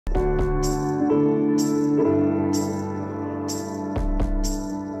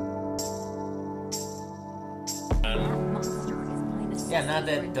not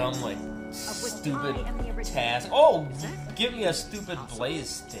that dumb, like, stupid task. Oh, give me a stupid blaze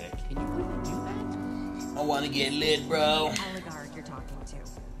stick. Can you really do that? I want to get lit, bro. Eligard you're talking to.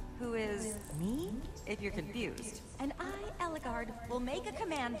 Who is me? If you're confused. And I, Eligard, will make a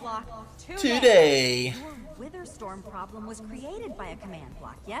command block today. Your Witherstorm problem was created by a command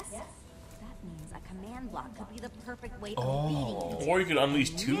block, yes? That means a command block could be the perfect way of beating. Or you could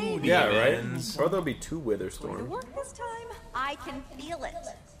unleash two demons. Yeah, right? Or there'll be 2 Going to Witherstorms. work this time? I can feel it.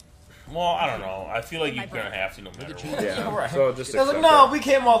 Well, I don't know. I feel like you're gonna have to no matter what. Yeah, right. so just I was like, accept no, it. we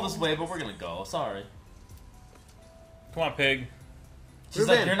came all this way, but we're gonna go. Sorry. Come on, pig. She's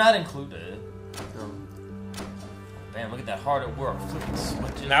like, you're not included. Man, look at that hard at work. Flipping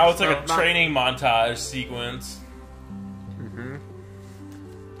switches. Now it's like a training montage sequence.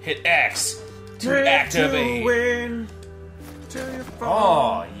 Hit X to activate.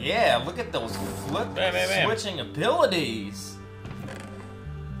 Oh, yeah. Look at those Bam, bam, bam. switching abilities.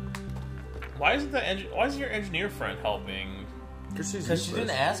 Why isn't your engineer friend helping? Because she didn't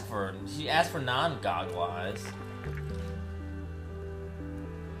ask for it. She asked for non-goggle eyes.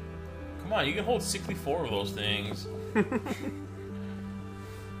 Come on, you can hold 64 of those things.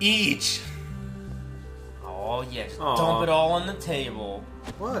 Each. Oh, yeah. Just dump it all on the table.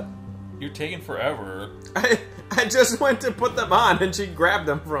 What? You're taking forever. I just went to put them on and she grabbed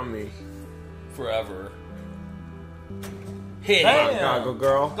them from me. Forever. Hit. Bam. Goggle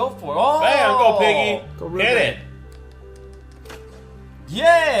girl. Go for it. Oh! Bam, go piggy. Go Hit Ruben. it.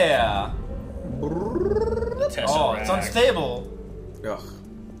 Yeah! Tesseract. Oh, it's unstable. Ugh.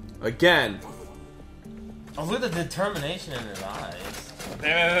 Again. Oh, look at the determination in his eyes. Bam,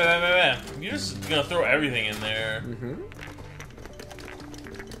 bam, bam, bam, bam. You're just gonna throw everything in there.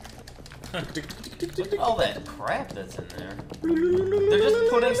 Look at all that crap that's in there. They're just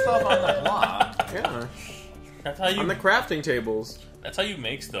putting stuff on the block. Yeah. That's how you. On the crafting tables. That's how you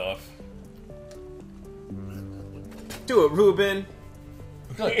make stuff. Do it, Ruben.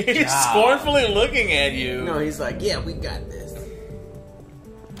 Good He's job. scornfully looking at you. No, he's like, yeah, we got this.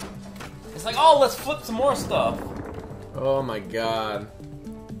 It's like, oh, let's flip some more stuff. Oh my god.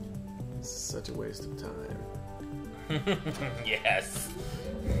 This is such a waste of time. Yes.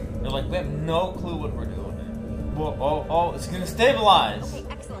 They're like, we have no clue what we're doing. Whoa, oh, it's gonna stabilize. Okay,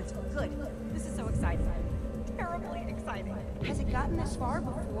 excellent. Good. This is so exciting. Terribly exciting. Has it gotten this far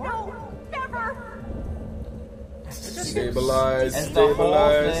before? No, never. Stabilize, And the whole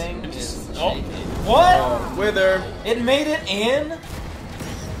stabilize. thing is Oh. shaking. What? Oh, wither. It made it in?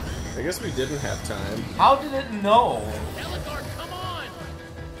 I guess we didn't have time. How did it know? Eligard, come on!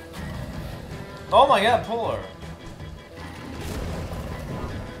 Oh my god, pull her.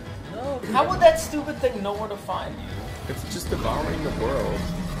 No. How would that stupid thing know where to find you? It's just devouring the world.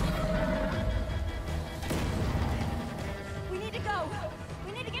 We need to go.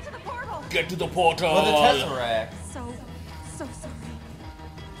 We need to get to the portal. Get to the portal. With a Tesseract. So sorry.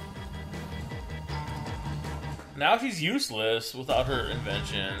 Now she's useless without her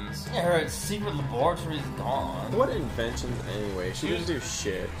inventions. Yeah, her secret laboratory is gone. What inventions anyway? She didn't do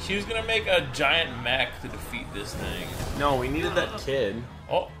shit. She was gonna make a giant mech to defeat this thing. No, we needed that kid.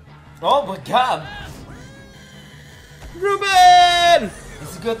 Oh, Oh my god. Ruben!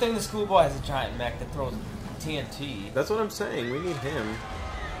 It's a good thing the schoolboy has a giant mech that throws TNT. That's what I'm saying. We need him.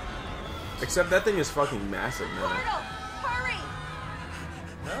 Except that thing is fucking massive now. Portal! Hurry!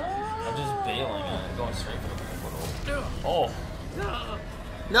 I'm just bailing on it, going straight for the portal. oh.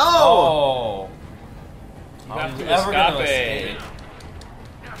 No! Oh! You How have are to you ever gonna escape.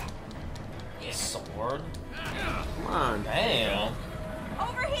 Sword? Come on. Damn.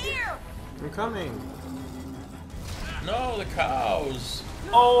 Over here! I'm coming. No, the cows.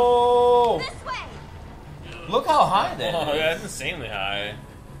 Oh! This way! Look how high that Oh, is. that's insanely high.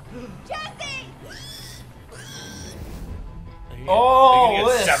 Jesse! Oh, Are you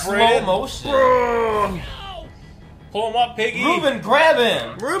look gonna at get slow separated? motion. Pull him up, piggy. Ruben, grab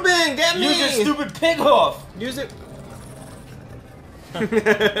him! Ruben, get me! Use your stupid pig hoof! Use it.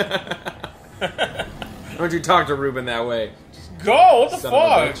 Don't you talk to Ruben that way? Go. What the Son of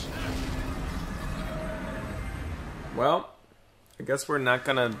a fuck? bitch. Well, I guess we're not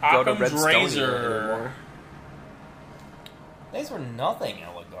gonna go to Occam's Redstone razor. anymore. Thanks for nothing,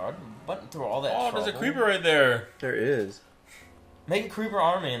 Eligard. Went through all that Oh, trouble. there's a creeper right there. There is. Make a creeper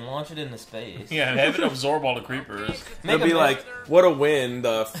army and launch it into space. Yeah, have it absorb all the creepers. Make It'll be a like, what a win,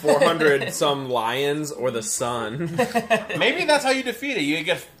 the 400 some lions or the sun. Maybe that's how you defeat it. You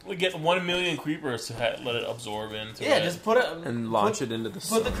get 1 million creepers to let it absorb into yeah, it. just put it And launch it into the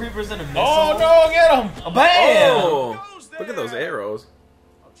sun. Put the creepers in a missile. Oh no, get him! Oh, bam! Oh, look at those arrows.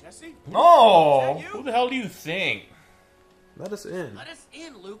 Oh, Jesse? Oh! Who the hell do you think? Let us in. Let us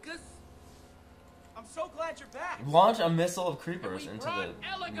in, Lucas. I'm so glad you're back. Launch a missile of creepers And we into brought the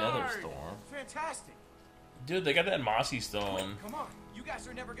Eligard. nether storm. Fantastic. Dude, they got that mossy stone. Come on. You guys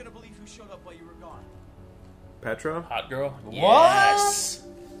are never gonna believe who showed up while you were gone. Petra? Hot girl? What? Yes.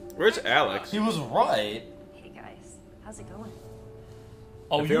 Where's Alex? He was right. Hey guys, how's it going?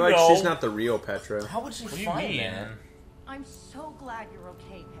 Oh, I feel you like know. she's not the real Petra. How would she What do you find mean? that? I'm so glad you're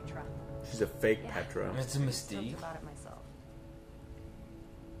okay, Petra. She's a fake Yeah. Petra. It's a Talked mystique. about it myself.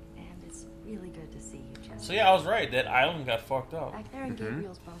 And it's really good to see you, Jesse. So yeah, I was right. That island got fucked up. Back there in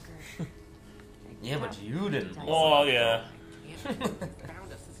Gabriel's bunker. Yeah, but you didn't. Oh, yeah. Can't believe you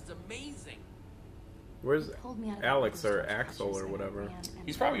found us. This is amazing. Where's Pulled me out of Alex the or storage Axel or mattress and whatever? ran and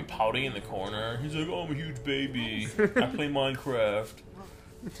He's probably pouting in the corner. He's like, oh, I'm a huge baby. I play Minecraft.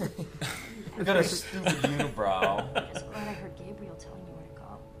 You got a stupid unibrow. I'm just glad I heard Gabriel telling you where to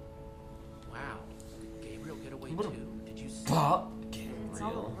go. Wow. Did Gabriel get away What a- too? Did you see? Pop. It's all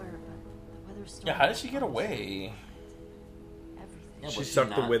Gabriel. over, but the weather storm. Yeah, how did she get away? Everything. Yeah, She was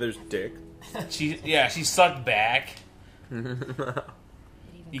sucked the not? wither's dick. She sucked back. It even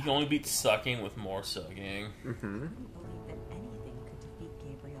You can only beat sucking with more sucking. I couldn't believe that anything could defeat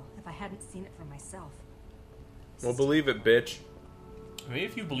Gabriel if I hadn't seen it for myself. Well, believe it, bitch. Maybe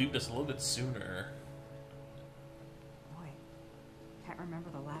if you believed us a little bit sooner. Boy, can't remember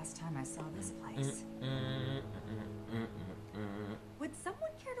the last time I saw this place. Would someone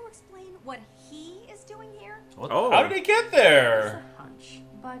care to explain what he is doing here? What? Oh. How did he get It's there? a hunch,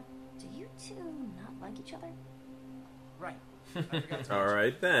 but do you two not like each other? Right. I forgot to All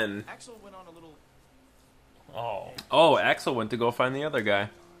right then. Axel went on a little. Oh. Oh, Axel went to go find the other guy.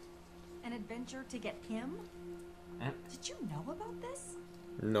 An adventure to get him? Did you know about this?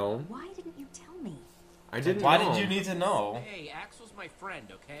 No, Why didn't you tell me? I didn't. Why know. did you need to know? Hey, Axel's my friend,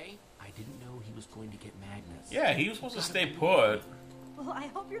 okay? I didn't know he was going to get Magnus. Yeah, he was supposed to stay put. Well, I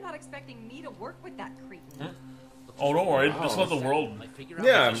hope you're not expecting me to work with that cretin. Oh, don't worry. Just let the world I figure out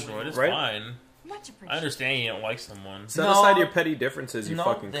Yeah, what destroy it. It's right? fine. Much appreciated. I understand you don't like someone. Set No. aside your petty differences, you No,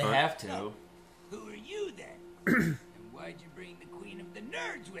 fucking they cunt. have to. Who are you then? And why'd you bring the Queen of the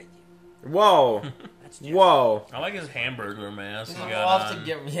Nerds with you? Whoa, That's just whoa. I like his hamburger mask. He We're got off to on.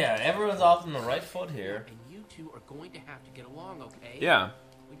 get, yeah, everyone's off on the right foot here. And you two are going to have to get along, okay? Yeah.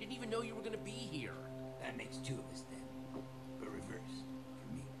 We didn't even know you were going to be here. That makes two of us then. But reverse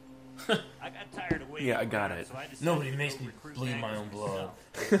for me. I got tired of waiting. Yeah, I got it. So I decided Nobody to makes go me recruit bleed my Magnus own blood.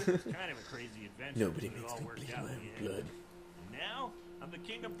 myself. Kind of a crazy adventure. Nobody but it makes all me worked bleed out my in own the end. blood. And now I'm the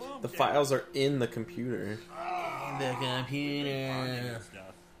king of boom. The files are in the computer. The computer.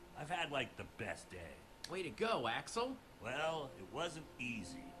 Stuff. I've had like the best day. Way to go, Axel. Well, it wasn't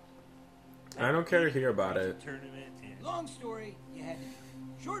easy. I don't care to hear about it. Tournament and Long story, you had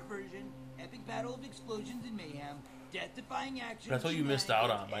short version, epic battle of explosions and mayhem, death-defying action. That's what you missed out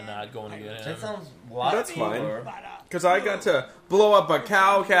on by not going to get him. That sounds a lot That's fine. cooler. Because I got to blow up a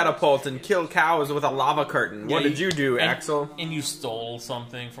cow catapult and kill cows with a lava curtain. What Yeah, did you do, and- Axel? And you stole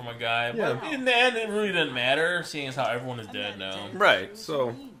something from a guy. Yeah. But in the end, it really didn't matter, seeing as how everyone is dead now. Right,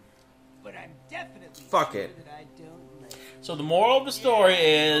 so But I'm definitely Fuck sure it. that I don't like. So the moral of the story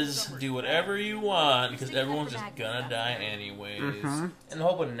is do whatever you want because everyone's just gonna die anyways. And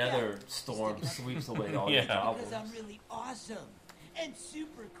hope another storm sweeps away all your Yeah. problems. Because I'm really awesome and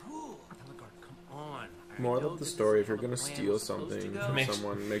super cool. Eligard, come on. I moral know of the this story, isn't if you're how the gonna plan steal was supposed to something go. from Makes-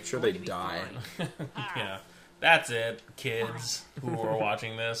 someone, make sure It's they going to be die. fine. Yeah. That's it, kids who are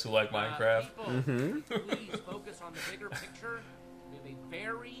watching this, who like Minecraft. People, please focus on the bigger picture. We have a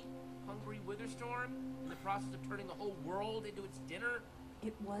very hungry Witherstorm in the process of turning the whole world into its dinner.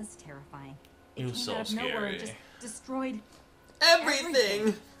 It was terrifying. It It was came so out of nowhere and scary. just destroyed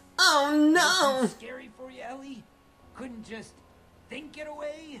Everything! Oh no! Scary for you, Ellie? Couldn't just think it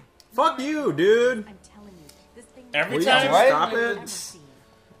away? Fuck you, dude! I'm telling you, this thing Every was time- the Right? worst Stop I've it. ever seen.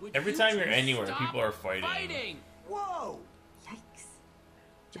 Would Every you time you're two anywhere, stop people are fighting. Whoa! Yikes.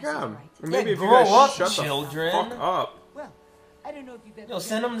 Jesse's Yeah, right. or maybe if you grow guys up, shut children. the fuck up. Well, I don't know if you've ever. Yo,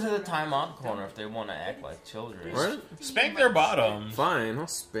 send them to the timeout corner if they want to act like children. What? Spank their bottoms. Fine, I'll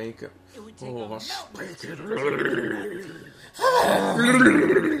spank it. It would take Oh, a I'll mountain spank it.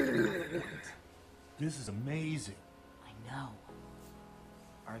 this is amazing. I know.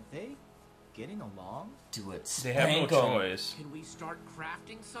 Are they getting along? Do it. They have no Spank 'em. choice. Can we start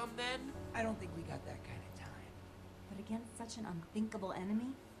crafting some then? I don't think we got that kind of time. But against such an unthinkable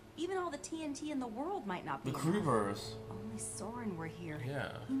enemy, even all the TNT in the world might not be The enough. creepers. Only Soren were here.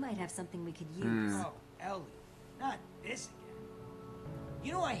 Yeah. He might have something we could use. Oh, Ellie, not this again.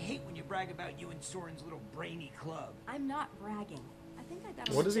 You know I hate when you brag about you and Soren's little brainy club. I'm not bragging. I think I got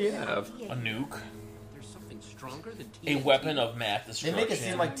a What does he legit have? idea A here. nuke. There's something stronger than A TNT. weapon of mass They destruction. make it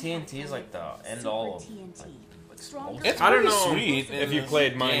seem like TNT is like the end all of TNT. explosions. It's I don't pretty know sweet if in you this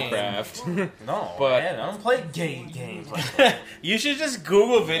played game. Minecraft. No, But- man, I don't play games like that. You should just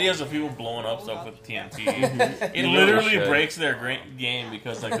Google videos of people blowing up stuff with TNT. It You literally really should. breaks their game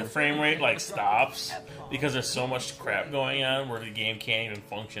because like the frame rate like stops because there's so much crap going on where the game can't even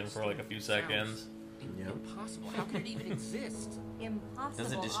function for like a few seconds. Impossible. How could it even exist? Impossible.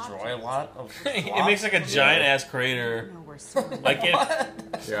 Does it destroy a lot of It makes like a giant ass crater. No, we're sorry. Like it,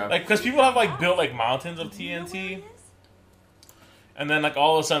 Yeah. like because people have like built like mountains of TNT, and then like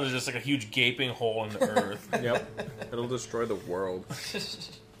all of a sudden there's just like a huge gaping hole in the earth. Yep. It'll destroy the world.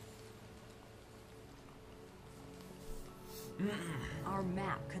 Our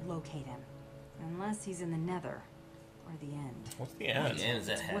map could locate him. Unless he's in the nether. Or the end. What's the end? The end is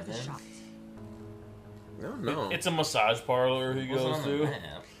that Worth a heaven? shot. No. It's a massage parlor he It wasn't goes on the to.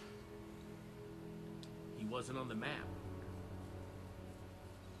 map. He wasn't on the map.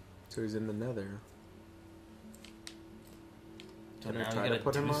 So he's in the nether. So Can I now try we to gotta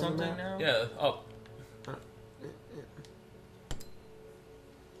put him do on the something map? now? Yeah. Oh.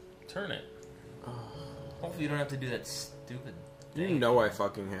 Turn it. Hopefully you don't have to do that stupid You thing. know I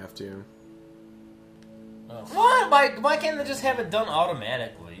fucking have to. Oh. What? Why can't they just have it done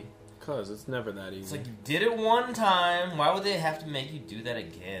automatically? Cause it's never that It's easy. like you did it one time. Why would they have to make you do that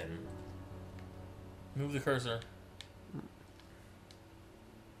again? Move the cursor.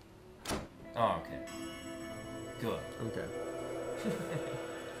 Oh, okay. Good. Okay.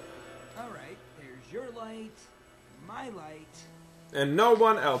 Alright, there's your light, my light. And no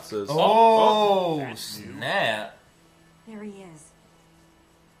one else's. Oh, that's new. snap. There he is.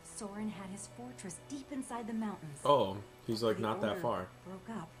 Soren had his fortress deep inside the mountains. Oh, he's like The not that order far. Broke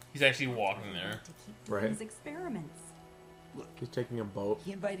up. He's actually walking there. To keep doing Right. his experiments. Look, He's taking a boat.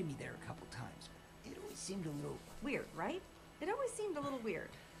 he invited me there a couple times. It always seemed a little... Weird, right? It always seemed a little weird.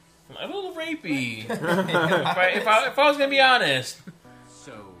 A little rapey. if I was gonna be honest.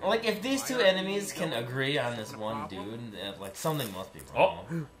 So. Like, if these two why are enemies you can going? agree on this Isn't a one problem? dude, like, something must be Oh.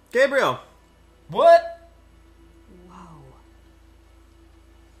 wrong. Gabriel! What? Whoa.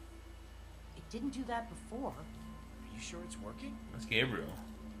 It didn't do that before. Are you sure it's working? That's Gabriel.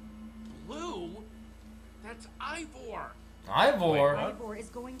 Blue? That's Ivor. Ivor? Ivor is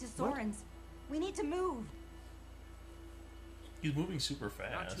going to Soren's. We need to move. He's moving super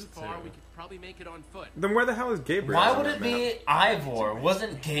Not fast. too far. too. We could probably make it on foot. Then where the hell is Gabriel? Why on would that it map? be Ivor?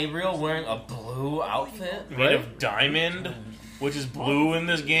 Wasn't Gabriel wearing a blue outfit? Made Right? of diamond, which is blue in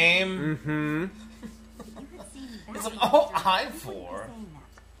this game. Mm-hmm. You had seen that. It's an picture. oh, You Ivor. wouldn't be saying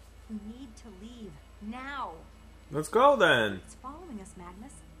that. We need to leave. Now. Let's go then. It's following us,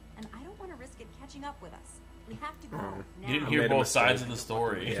 Magnus. And I don't want to risk it catching up with us. We have to go. Oh. Now. You didn't I hear made a both sides mistake. of the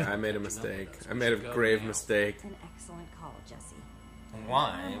story. Yeah, I made a mistake. I made a grave mistake. It's an excellent call, Jesse.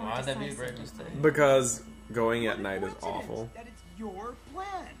 Why? Why would that be a great mistake? Because going at What a night is coincidence awful. That it's your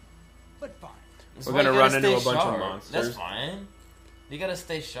plan. But fine. That's We're why gonna you gotta run into stay a bunch of sharp. monsters. That's fine. You gotta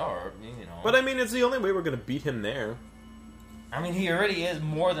stay sharp, you know. But I mean, it's the only way we're gonna beat him there. I mean, he already is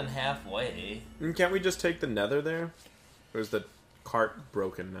more than halfway. And can't we just take the nether there? Or is the cart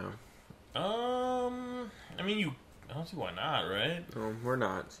broken now? I mean, I don't see why not, right? Oh, we're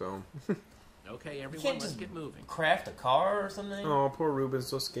not, so. Okay, everyone, can't let's just- get moving. Craft a car or something? Oh, poor Ruben's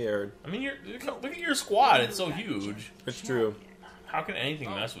so scared. I mean, look at your squad. It's so huge. It's true. How can anything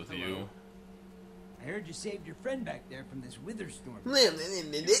mess with you? I heard you saved your friend back there from this wither storm.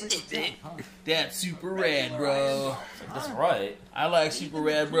 That's super rad, bro. That's right. I like super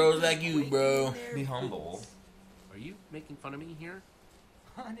rad bros like you, bro. Be humble. Are you making fun of me here?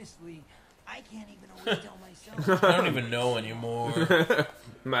 Honestly, I can't even always tell myself. I don't even know anymore.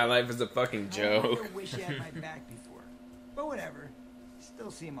 My life is a fucking I joke. never wish I had my back before. But whatever.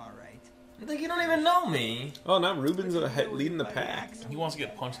 Still seem alright. Like, you don't even know me. Oh, now Ruben's leading the pack. He wants to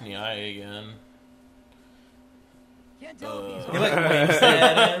get punched in the eye again. Can't tell if he's He like winks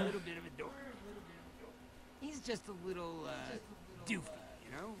at a him. little bit of a dork. He's just a little doofy,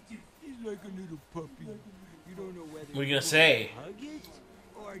 you know? He's like a little puppy. You don't know whether What are you gonna say? hug it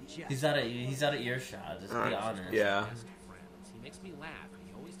or just He's out of earshot. Just be honest. Yeah, Best of friends. He makes me laugh. And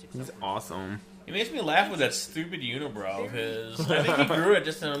he always takes he's up for awesome. He makes me laugh with that stupid unibrow of his. I think he grew it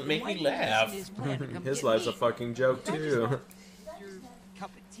just to make me laugh. His life's a fucking joke too. your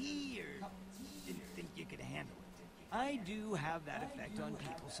cup of tea or didn't think you could handle it. I do have that effect on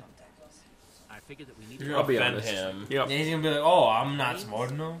people sometimes. I figured that we need You're to gonna I'll be offend honest. him. Yep. And he's gonna be like, oh, I'm not smart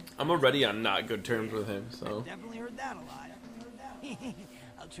enough. I'm already on not good terms with him, so. Definitely heard that a lot.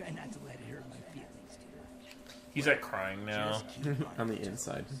 I'll try not to let it hurt my feelings too much. He's like crying now. Just keep on On the it.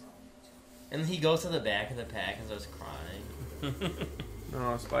 inside. And he goes to the back of the pack and starts crying.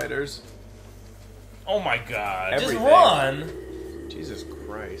 Oh, spiders. Oh my god. Everything. Just run! Jesus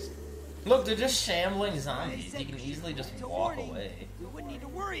Christ. Look, they're just shambling zombies. You can easily just Don't walk worry. away. We wouldn't need to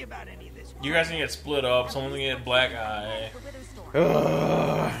worry about any of this. You guys can get split up. Someone's gonna get black eye. The Witherstorm.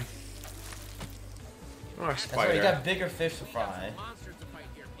 Ugh. Oh, That's why spider. you got bigger fish to fry. Monsters to fight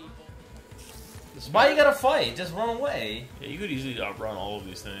here, people. Why you gotta fight? Just run away. Yeah, you could easily outrun all of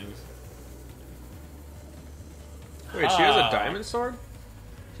these things. Wait, she has a diamond sword?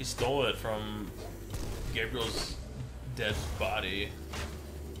 She stole it from Gabriel's dead body.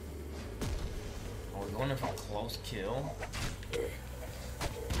 Oh, we're going in for a close kill.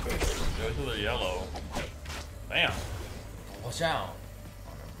 Go to the yellow. Bam. Watch out.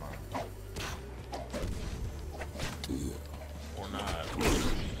 Oh, never mind. Or not.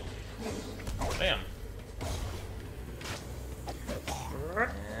 Bam.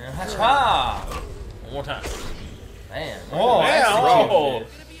 And ha-cha! One more time. Bam. Oh, Bam. that's the Oh. cute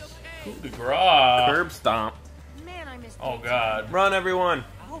fish. Coup de grace. Curb stomp. Man, I missed Oh it. god. Run, everyone.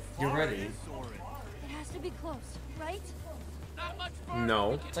 You're ready. It has to be close, right? Not much fun.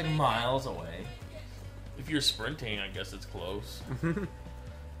 No. It's like miles away. If you're sprinting, I guess it's close.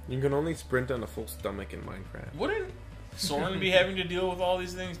 You can only sprint on a full stomach in Minecraft. Wouldn't Soren be having to deal with all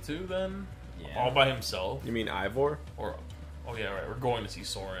these things too then? Yeah. All by himself? You mean Ivor? Or, oh yeah, right, we're going to see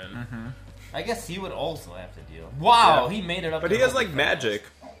Soren. I guess he would also have to deal. Wow, Yeah. he made it up. But there he has really like fast. magic.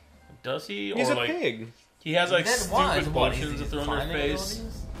 Does he? He's or a like, pig. he has like That was stupid what, potions to his throw in their climbing face.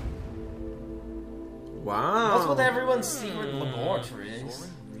 abilities? Wow. What's with everyone's secret laboratories?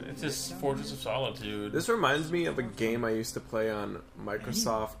 It's his Fortress of Solitude. This reminds me of a game I used to play on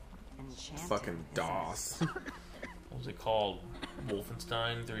Microsoft Enchanted. fucking DOS. What was it called?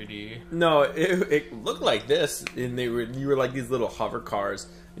 Wolfenstein 3D? No, it looked like this, and you were like these little hover cars,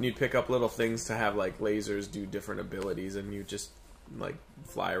 and you'd pick up little things to have like lasers do different abilities, and you just like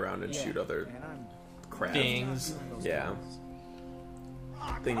fly around and shoot other crap. Things. Yeah.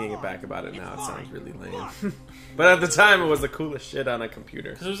 Thinking it back about it now, it sounds really lame. But at the time, it was the coolest shit on a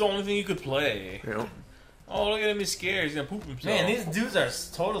computer. Because it was the only thing you could play. You know? Oh, look at him, he's scared. He's gonna poop himself. Man, these dudes are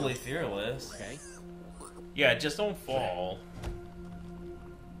totally fearless. Okay. Yeah, just don't fall.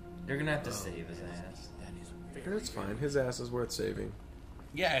 You're gonna have to save his ass. That's fine. His ass is worth saving.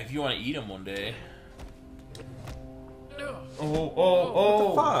 Yeah, if you want to eat him one day.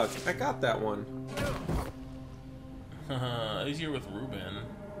 Oh. What the fuck? I got that one. At least you're with Ruben.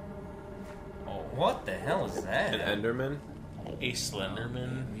 Oh, What the hell is that? An Enderman? a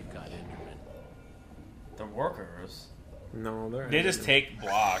Slenderman. We've got Enderman. The workers. No, they're They just Endermen. take They're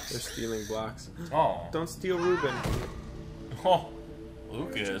blocks. stealing blocks. Oh. Don't steal Ruben. Oh,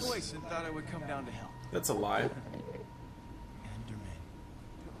 Lucas. Voice and thought I would come down to help. That's a lie. Enderman.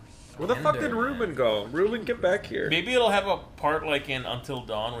 Where the fuck did Enderman. Ruben go? Ruben, get back here. Maybe it'll have a part like in Until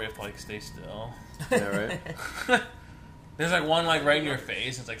Dawn where you have to like stay still. Yeah, right? There's like one like right in your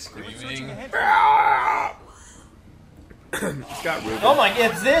face. It's like screaming. Got Ruben. Oh my,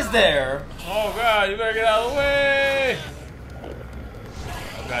 it is there! Oh god, you better get out of the way!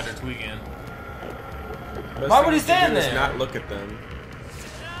 Oh god, they're tweaking. Best Why thing would he you can stand do is there? not look at them.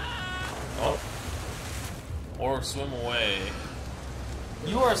 Oh. Or swim away.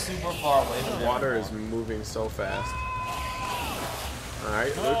 You are super far away from The water is moving so fast.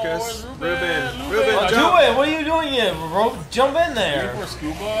 Alright, Oh, Lucas. where's Ruben. Ruben? Ruben, Oh, Do jump! it! What are you doing here? Jump in Ready there! for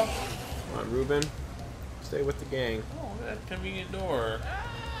scuba? Come on, Ruben. Stay with the gang. Oh, look at that convenient door.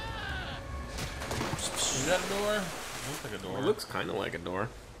 Is that a door? Looks like a door. It looks kind of like a door.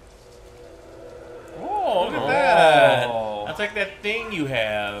 Oh, look at Oh. that! That's like that thing you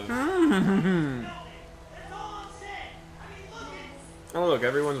have. Oh, look,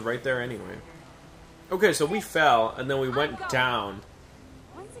 everyone's right there anyway. Okay, so we fell, and then we went down,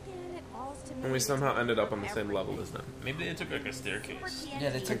 Once again, it falls to me. and we somehow ended up on the same level as them. Maybe they took like a staircase. Yeah,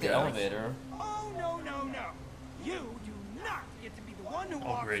 they took the elevator. Oh, no. You do not get to be the one who Oh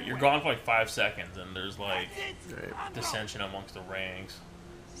walks great, you're away. gone for like 5 seconds and there's like That's it. Right. I'm dissension amongst the ranks.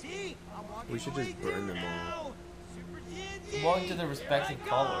 See? I'm walking We should just away burn too them all. now. Super TNT. Walking to their respective Here I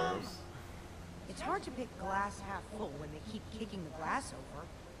go. colors. It's hard to pick glass half full when they keep kicking the glass over.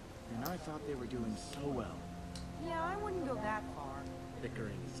 And I thought they were doing so well. Yeah, I wouldn't go that far.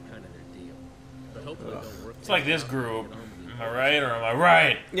 Bickering is kind of their deal. But hopefully they'll work. It's like this group. Am I right or am I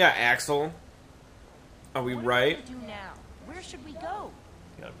right? Yeah, Axel. Are we What right? are we gonna do now? Where should we go?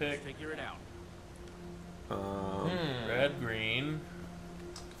 Gotta pick. Figure it out. Red, green.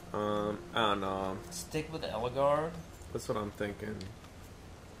 I don't know. Stick with Eligard. That's what I'm thinking.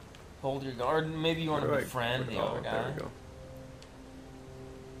 Hold your guard. Maybe you want to Where do I- befriend where- the other oh, guy. there we go.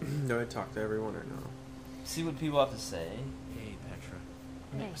 Do I talk to everyone or no? See what people have to say. Hey,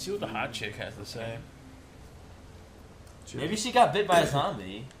 Petra. See what the hot chick has to say. Maybe she got bit by a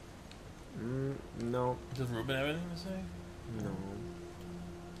zombie. No. Does Ruben have anything to say? No.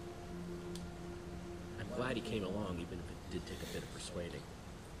 I'm glad he came along, even if it did take a bit of persuading.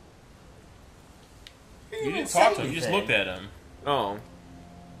 You didn't talk to him. You just looked at him. Oh.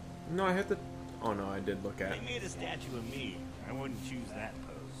 No, I had to... Oh, no, I did look at They made a statue of me. I wouldn't choose that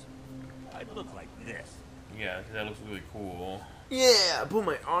pose. I'd look like this. Yeah, 'cause that looks really cool. Yeah, put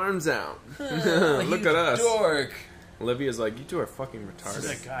my arms out. Look at us. Dork. Olivia's like, you two are fucking She's retarded.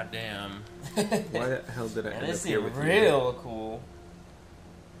 like, goddamn. Why the hell did I And end this up here is with real you? cool.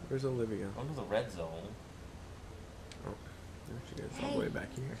 Where's Olivia? Go to the red zone. Oh, there she goes, all the way back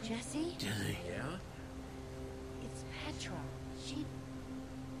here. Jesse? Yeah? It's Petra. She...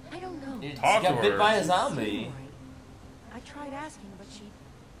 I don't know. She Talk to got bit her. by a She zombie. seemed right. I tried asking, but she...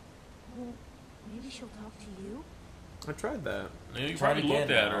 Well, maybe she'll talk to you? I tried that. Yeah, you Try it probably looked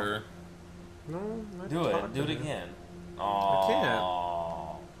again at now. her. No, I Do talked it. Do to it her. again. I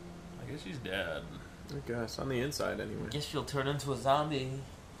Oh. I guess she's dead. I guess, on the inside anyway. Guess she'll turn into a zombie.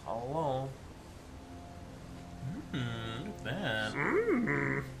 All alone. Look at that.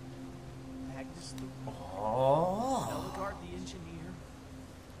 Agnes the Oh. Elgard the engineer.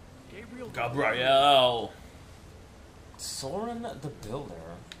 Gabriel the Gabrielle. Soren the builder.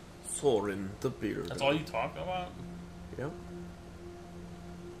 Soren the beard. That's all you talk about? Yep.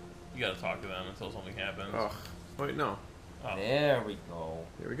 You gotta talk to them until something happens. Ugh. Wait, no. Oh. There we go.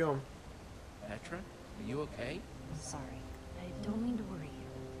 Here we go. Petra, are you okay? Sorry. I don't mean to worry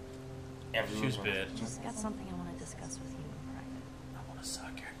you. She was bit. Just got something I want to discuss with you in private. I wanna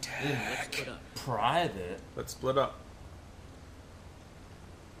suck your Let's dick. split up. Private. Let's split up.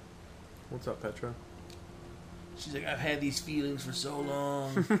 What's up, Petra? She's like, I've had these feelings for so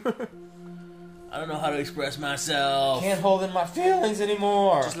long. I don't know how to express myself. Can't hold in my feelings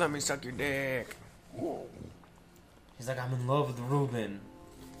anymore. Just let me suck your dick. He's like, I'm in love with Ruben.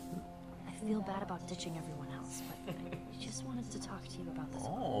 I feel bad about ditching everyone else, but I just wanted to talk to you about this.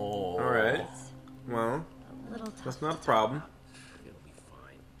 Oh. Alright. It's Well, a little tough. that's not a to talk problem. about. It'll be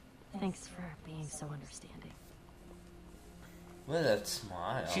fine. Thanks for being so understanding. Look at that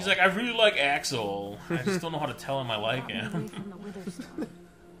smile. She's like, I really like Axel. I just don't know how to tell him I like Got me away him. from the wither storm.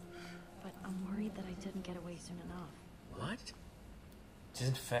 But I'm worried that I didn't get away soon enough. What? She's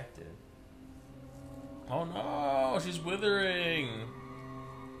infected. Oh no, she's withering.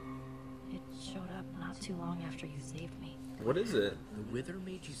 It showed up not too long after you saved me. What is it? The Wither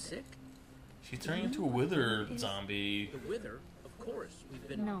made you sick? She's turning into a wither zombie. The Wither? Of course. We've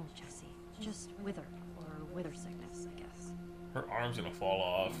been... No, Jesse. Just wither. Or wither sickness, I guess. Her arm's gonna fall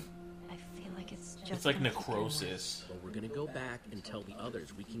off. I feel like it's just... It's like gonna keep getting necrosis. Well, we're gonna go back and tell the others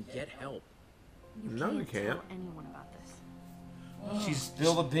we can get help. worse. No, you You can't. tell anyone about this. She's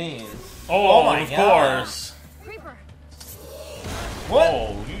Spill the beans. Oh, my of God. course. Creeper! What?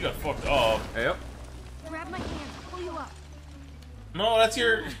 Oh, you got fucked up. Yep. Grab my hand. I'll pull you up. No, that's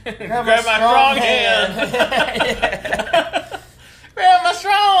your. Grab my strong hand. Grab my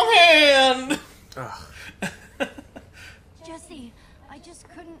strong hand. Ugh. Jesse, I just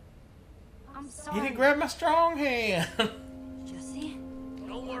couldn't... I'm He sorry. didn't grab my strong hand. Jesse?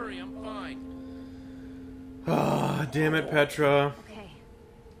 Don't worry, I'm fine. Ah, damn it, Petra. Okay.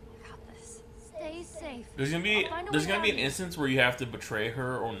 I got this. Stay safe. There's gonna be I'll find a there's way gonna be out. an instance where you have to betray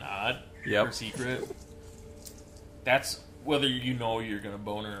her or not. Yep. Her secret. That's whether you know you're gonna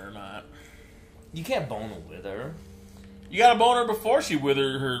bone her or not. You can't bone a wither. You gotta bone her before she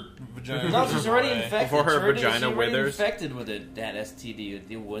withered her vagina. No, she's already away. infected. Before her She's already- vagina she's already withers? infected with it, that STD,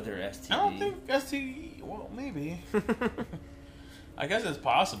 the wither STD. I don't think STD. Well, maybe. I guess it's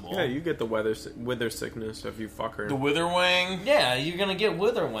possible. Yeah, you get the wither sickness if you fuck her. The wither wang. Yeah, you're gonna get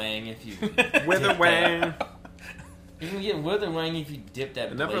wither wang if you. Wither dip wang. that. You can get wither wang if you dip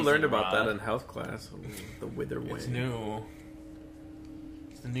that. I never blazing learned about rod. that in health class. The wither wang. It's new.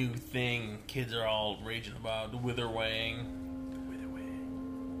 It's the new thing kids are all raging about. The wither wang. Wither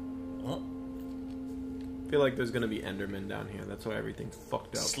wang. Oh, I feel like there's gonna be Enderman down here. That's why everything's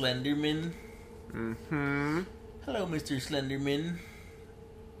fucked up. Slenderman. Mm-hmm. Hello, Mr. Slenderman.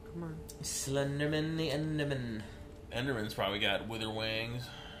 Come on. Slenderman the Enderman. Enderman's probably got wither wangs.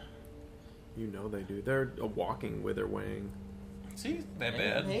 You know they do. They're a walking wither wang. See, that They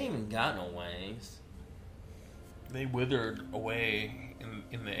bad. ain't even got no wangs. They withered away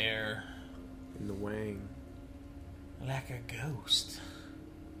in the air In the wang. like a ghost.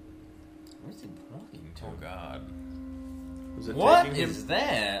 Where's he pointing to? Oh God! Was it What taking him? is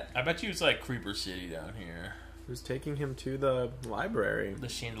that? I bet you it's like Creeper City down here. Who's taking him to the library? The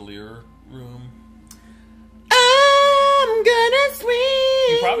chandelier room. I'm gonna swing.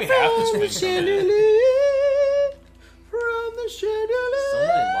 You probably have to swing from it. From the chandelier. So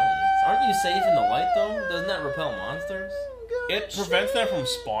many lights. Aren't you safe in the light though? Doesn't that repel monsters? It prevents them from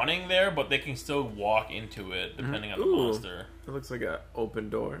spawning there, but they can still walk into it depending on the monster. It looks like an open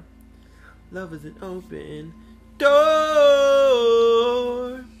door. Love is an open door.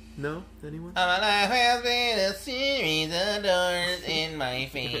 No? Anyone? All I have been a series of doors in my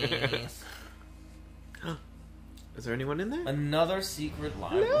face. Is there anyone in there? Another secret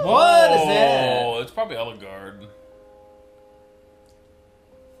library. No. What is that? Oh, it's probably Eligard.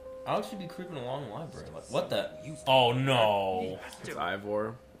 How should be creeping along the library? Like, what the? Oh no! It's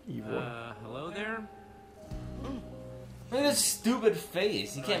Ivor. Ivor. Hello there? Look at this stupid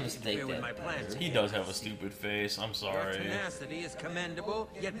face. You can't mistake with my that. plans. He does have a stupid face. I'm Your sorry. tenacity is commendable,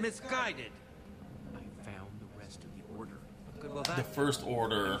 yet misguided. I found the rest of the order. Good will The that First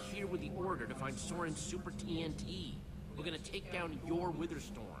Order. I'm here with the order to find Soren's super TNT. We're gonna take down your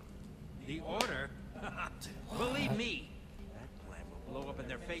Witherstorm. the order? Believe me, that plan will blow up in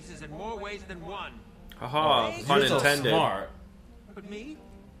their faces in more ways than one. Haha, pun You're so intended. smart. But me,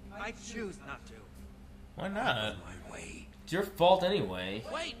 I choose not to. Why not? My way. It's your fault anyway.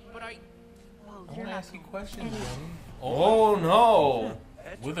 Wait, but I I want to ask you questions, Wayne. Oh no!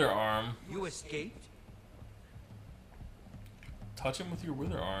 Wither arm. You escaped? Touch him with your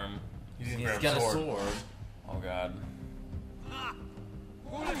wither arm. He's gonna He's grab got a a sword. sword. Oh god.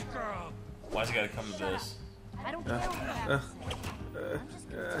 Foolish girl. Why's it gotta come to this? I don't care what you have to say. I'm just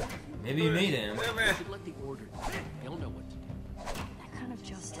gonna Maybe you need him. should let the order do it. They'll know what to do. that kind of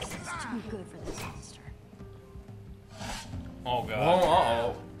justice is too good for this monster. Oh Oh, god.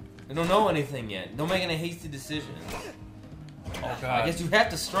 uh-oh. They don't know anything yet. Don't make any hasty decisions. Oh I god. guess you have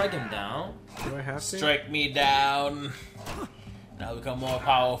to strike him down. Do I have to? Strike me down. Now become more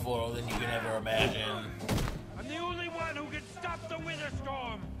powerful than you can ever imagine. I'm the only one who can stop the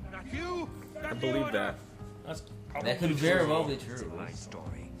Witherstorm. Not you. I believe that. That's That could very well be true. My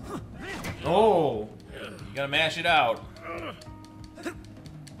story. Oh! You gotta mash it out.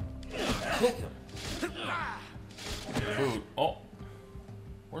 Kick him. Food. Oh.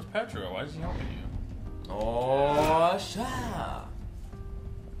 Where's Petro? Why is he helping you? Oh, sha!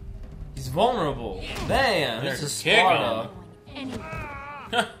 He's vulnerable. Bam! There, It's a kick Sparta. Anyway,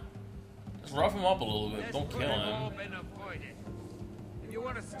 Just rough him up a little bit. Don't kill him. Been avoided. If you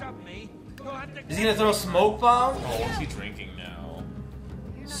want to stop me, you'll have to. Is he gonna throw a smoke bomb? Oh, what's he drinking now?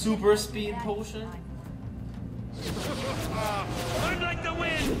 Super speed potion? Run like the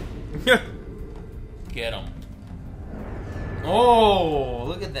wind. Get him. Oh,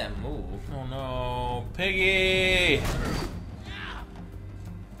 look at that move. Oh no. Piggy!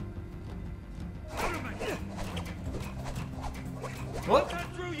 What? Cut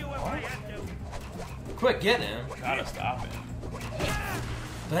through you if I had to. Quick, get him. Gotta stop it.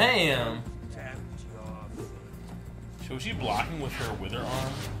 Bam! Tempt your So was she blocking with her wither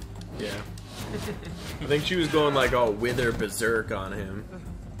arm? Yeah. I think she was going like all wither berserk on him.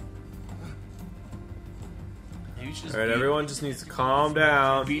 Maybe you should just Alright, beat- everyone just needs to calm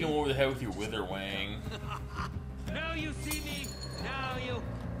down. beat him over the head with your wither wang. Now you see me. Now you.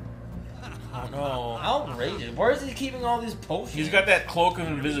 Oh no. Outrageous. Where is he keeping all these potions? He's got that cloak of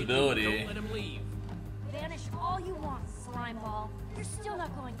invisibility. Don't let him leave. vanish all you want, slime ball. You're still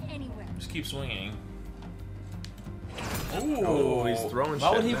not going anywhere. Just keep swinging. Oh, he's throwing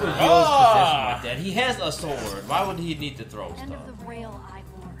Why would shit he now. reveal his position like that? He has a sword. Why would he need to throw End stuff? of the rail,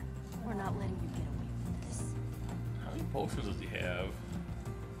 Ivor. We're not letting you get away with this. How many potions does he have?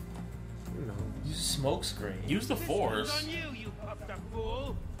 Who knows? Use a smoke screen. Use the One's force. on you, you puffed up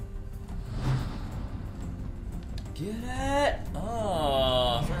fool. Get it!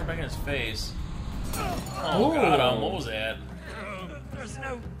 Oh, throw her back in his face. Oh Ooh. god, what was that? There's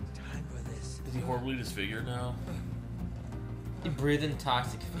no time for this. Is he horribly disfigured now? He breathed in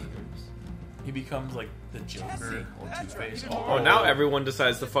toxic figures. He becomes like the Joker or Two-Face. Oh, now everyone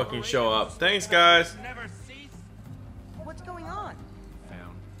decides to fucking show up. Thanks, guys. Never cease. What's going on?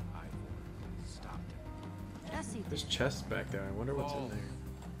 Found Ivor. Stopped him. Jesse, There's chests back there. I wonder what's in there.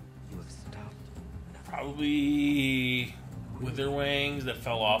 You have stopped. Probably wither wangs that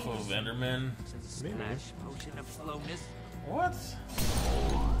fell off of Enderman. Maybe. Splash potion of slowness. What?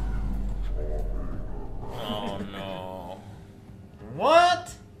 Oh no.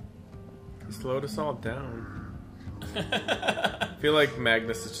 What? He slowed us all down. I feel like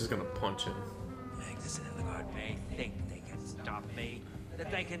Magnus is just gonna punch him. Magnus and Eligard may think they can stop me,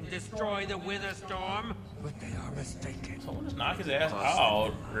 that they can destroy the Witherstorm, but they are mistaken. Someone just knock his ass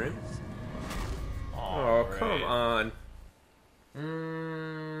out. Right? Oh Oh, come on.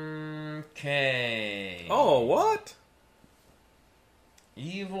 Okay. Oh, what?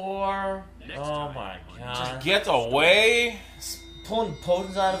 Ivor. Oh my god. Just get away. Pulling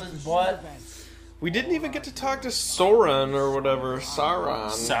potions out of his butt. We didn't even get to talk to Sauron or whatever.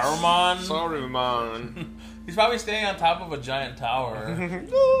 Saruman. He's probably staying on top of a giant tower.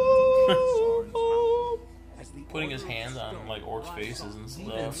 Putting his hands on like orcs' faces and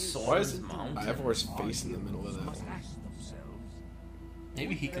stuff. Why is Ivor's face in the middle of that?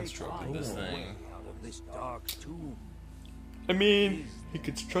 Maybe he constructed this thing. I mean, he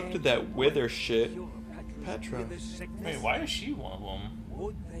constructed that wither shit. Petra. Wait, why is she one of them?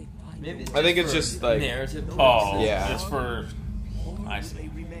 Maybe I think it's just like narrative. Oh, yeah. It's for. I see.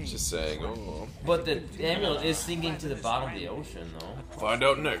 Just saying. Oh. But the amulet is sinking to the bottom of the ocean, though. Find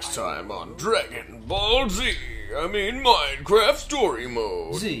out next time on Dragon Ball Z. I mean Minecraft Story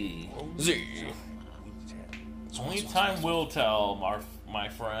Mode. Z. Only time will tell, my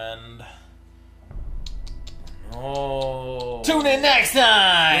friend. Oh. Tune in next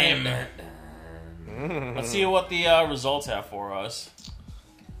time. Let's see what the results have for us.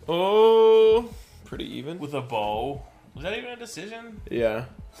 Oh, pretty even. With a bow. Was that even a decision? Yeah.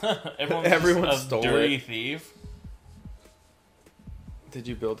 Everyone just a stole dirty it. thief. Did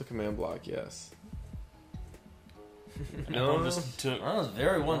you build the command block? Yes. No, just took. That was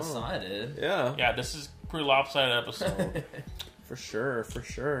very one-sided. Yeah. Yeah, this is a pretty lopsided episode. For sure.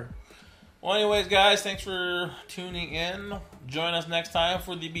 Well, anyways, guys, thanks for tuning in. Join us next time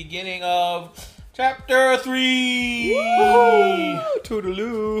for the beginning of Chapter 3.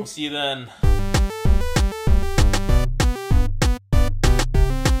 Toodaloo. See you then.